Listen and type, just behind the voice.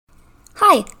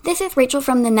Hi, this is Rachel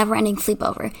from the Never-Ending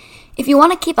Sleepover. If you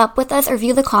want to keep up with us or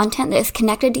view the content that is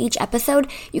connected to each episode,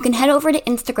 you can head over to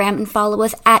Instagram and follow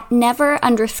us at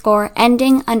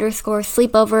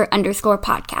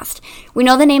never_ending_sleepover_podcast. We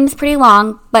know the name is pretty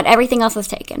long, but everything else was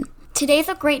taken. Today's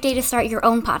a great day to start your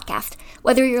own podcast.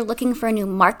 Whether you're looking for a new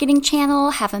marketing channel,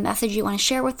 have a message you want to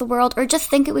share with the world, or just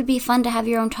think it would be fun to have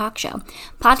your own talk show,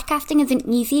 podcasting is an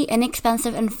easy,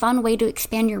 inexpensive, and fun way to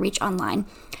expand your reach online.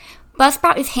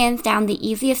 Buzzsprout is hands down the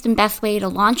easiest and best way to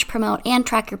launch, promote, and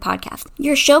track your podcast.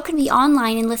 Your show can be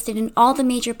online and listed in all the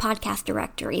major podcast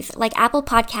directories, like Apple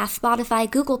Podcasts, Spotify,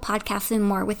 Google Podcasts, and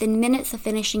more, within minutes of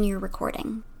finishing your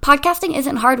recording. Podcasting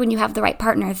isn't hard when you have the right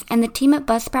partners, and the team at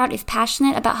Buzzsprout is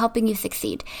passionate about helping you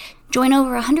succeed. Join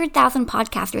over 100,000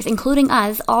 podcasters, including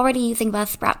us, already using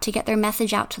Buzzsprout to get their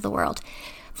message out to the world.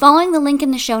 Following the link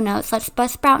in the show notes lets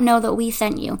Buzzsprout know that we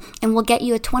sent you, and we'll get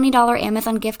you a $20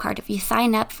 Amazon gift card if you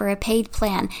sign up for a paid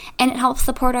plan, and it helps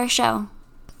support our show.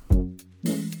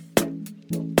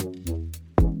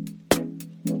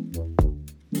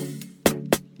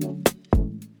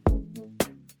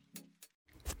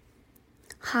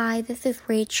 Hi, this is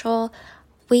Rachel.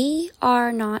 We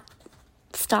are not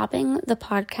stopping the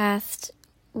podcast.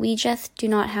 We just do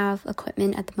not have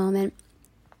equipment at the moment.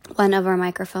 One of our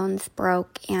microphones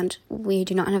broke and we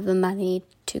do not have the money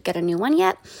to get a new one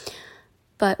yet,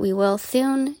 but we will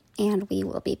soon and we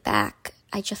will be back.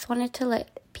 I just wanted to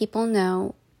let people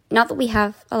know, not that we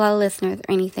have a lot of listeners or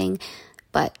anything,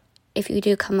 but if you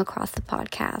do come across the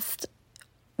podcast,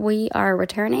 we are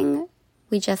returning.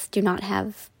 We just do not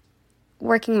have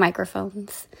working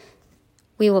microphones.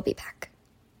 We will be back.